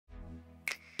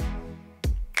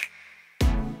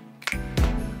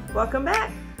Welcome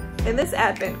back! In this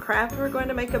Advent craft, we're going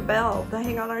to make a bell to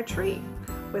hang on our tree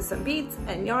with some beads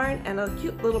and yarn and a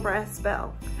cute little brass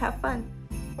bell. Have fun!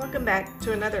 Welcome back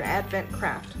to another Advent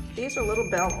craft. These are little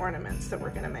bell ornaments that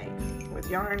we're going to make with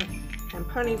yarn and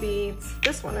pony beads.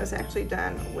 This one is actually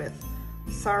done with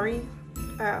sari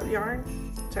yarn.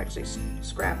 It's actually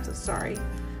scraps of sari.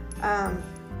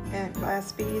 And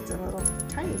glass beads and a little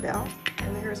tiny bell.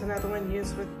 And here's another one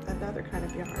used with another kind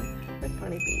of yarn with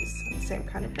pony beads and the same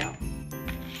kind of bell.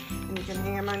 And you can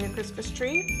hang them on your Christmas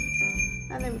tree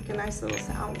and they make a nice little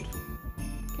sound.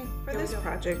 Okay, for this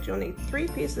project you'll need 3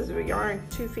 pieces of yarn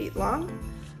 2 feet long.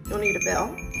 You'll need a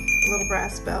bell, a little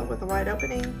brass bell with a wide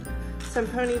opening, some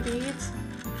pony beads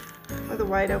with a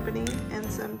wide opening, and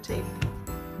some tape.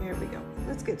 Here we go.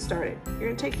 Let's get started. You're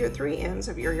going to take your 3 ends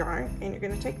of your yarn and you're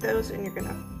going to take those and you're going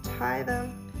to tie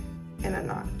them in a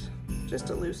knot. Just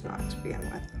a loose knot to begin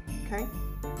with, okay?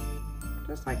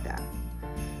 Just like that.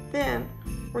 Then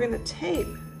we're going to tape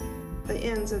the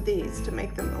ends of these to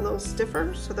make them a little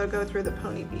stiffer so they'll go through the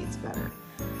pony beads better.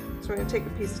 So we're going to take a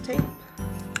piece of tape,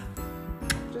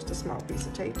 just a small piece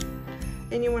of tape,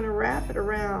 and you want to wrap it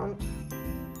around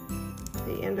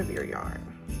the end of your yarn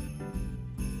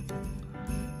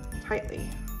tightly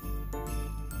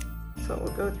so it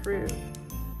will go through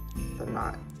the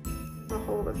knot, the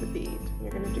hole of the bead.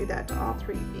 You're going to do that to all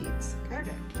 3 beads.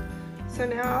 Okay. So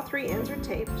now all 3 ends are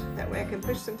taped. That way I can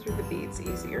push them through the beads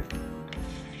easier.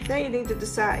 Now you need to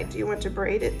decide, do you want to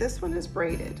braid it? This one is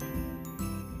braided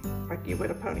like you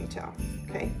would a ponytail,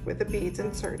 okay, with the beads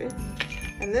inserted.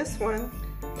 And this one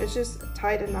is just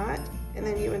tied a knot and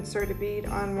then you insert a bead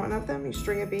on one of them, you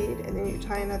string a bead, and then you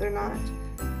tie another knot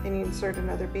and you insert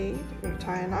another bead, and you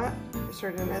tie a knot,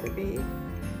 insert another bead,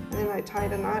 and then I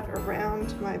tied a knot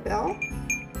around my bell,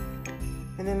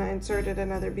 and then I inserted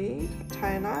another bead,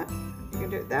 tie a knot. You can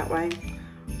do it that way,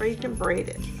 or you can braid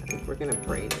it. I think we're going to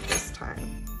braid it this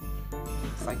time.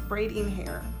 It's like braiding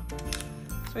hair. So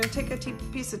we're going to take a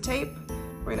piece of tape,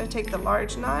 we're going to take the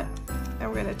large knot, and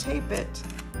we're going to tape it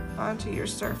onto your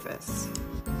surface.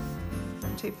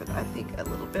 Tape it, I think, a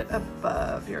little bit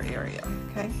above your area,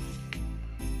 okay?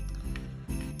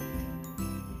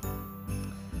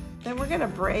 Then we're going to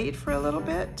braid for a little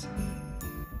bit.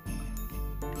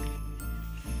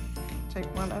 Take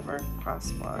one over,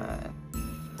 cross one,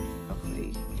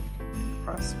 hopefully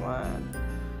cross one,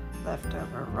 left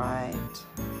over right,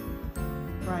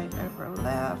 right over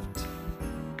left.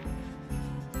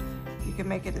 You can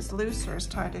make it as loose or as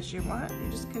tight as you want. You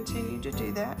just continue to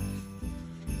do that.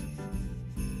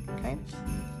 Okay,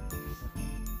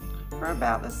 for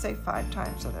about, let's say 5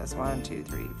 times. So that's 1, 2,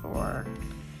 3, 4.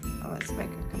 Now let's make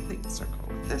a complete circle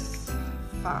with this.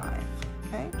 5.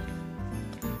 Okay.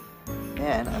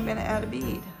 Then I'm going to add a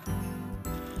bead.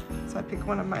 So I pick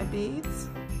one of my beads.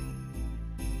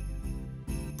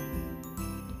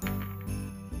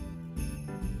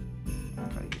 I'm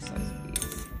going to use those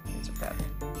beads. These are better.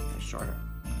 They're shorter.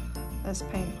 Less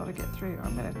painful to get through.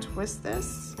 I'm going to twist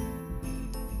this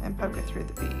and poke it through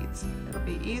the beads. It'll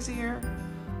be easier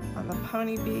on the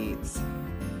pony beads.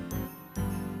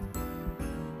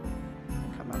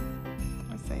 Come on,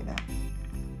 I say that.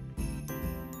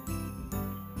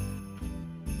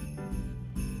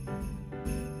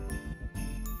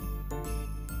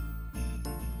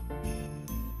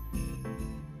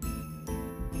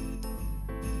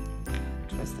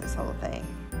 Twist this whole thing.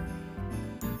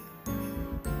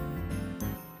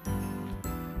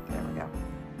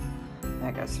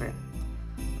 That goes through.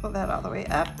 Pull that all the way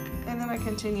up, and then I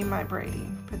continue my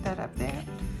braiding. Put that up there.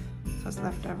 So it's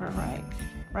left over right,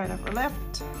 right over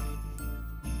left,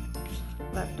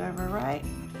 left over right.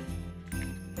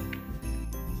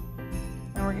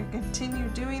 And we're going to continue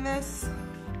doing this,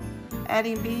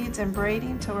 adding beads and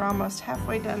braiding till we're almost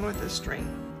halfway done with the string.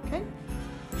 Okay?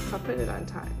 So I'll put it on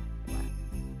time.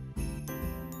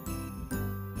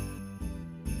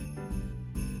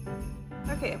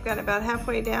 Okay, I've got it about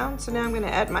halfway down, so now I'm going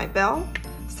to add my bell,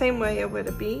 same way I would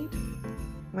a bead.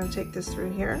 I'm going to take this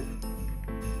through here,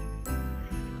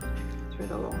 through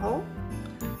the little hole,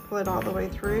 pull it all the way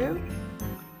through,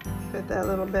 put that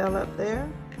little bell up there,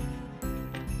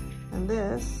 and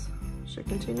this should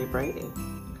continue braiding.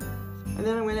 And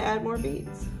then I'm going to add more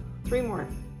beads, 3 more.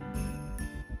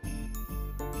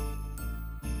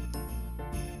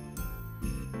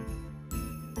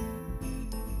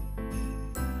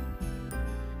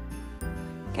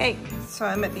 Okay, so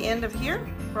I'm at the end of here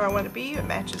where I want to be. It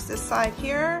matches this side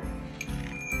here.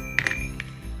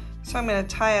 So I'm going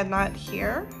to tie a knot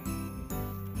here.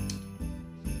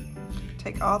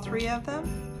 Take all 3 of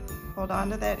them, hold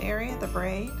on to that area, the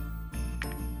braid,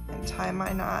 and tie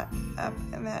my knot up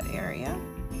in that area,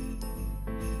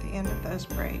 the end of those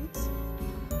braids.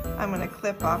 I'm going to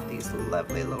clip off these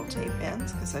lovely little tape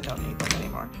ends because I don't need them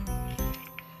anymore.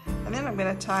 And then I'm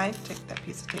going to take that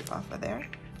piece of tape off of there.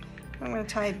 I'm going to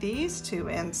tie these two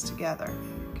ends together,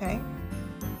 okay?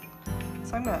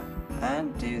 So I'm going to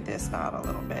undo this knot a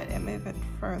little bit and move it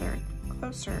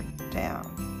closer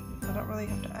down. I don't really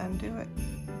have to undo it,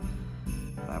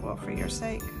 but I will for your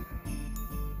sake.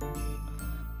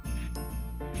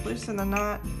 Loosen the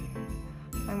knot.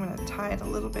 I'm going to tie it a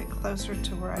little bit closer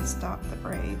to where I stopped the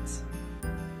braids,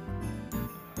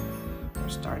 or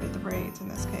started the braids in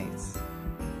this case.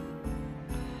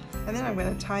 And then I'm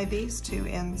going to tie these two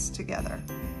ends together.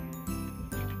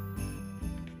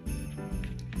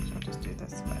 So I'll just do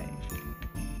this way.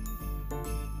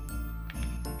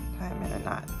 Tie them in a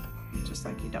knot, just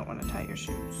like you don't want to tie your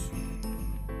shoes.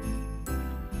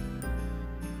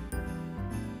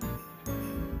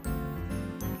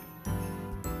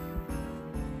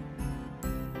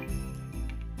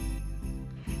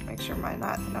 Make sure my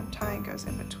knot that I'm tying goes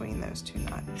in between those two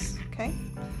knots, okay?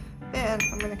 Then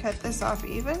I'm going to cut this off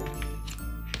even,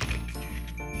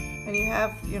 and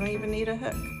you don't even need a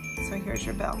hook. So here's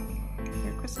your bell,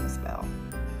 your Christmas bell.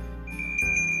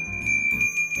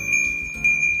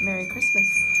 Merry Christmas.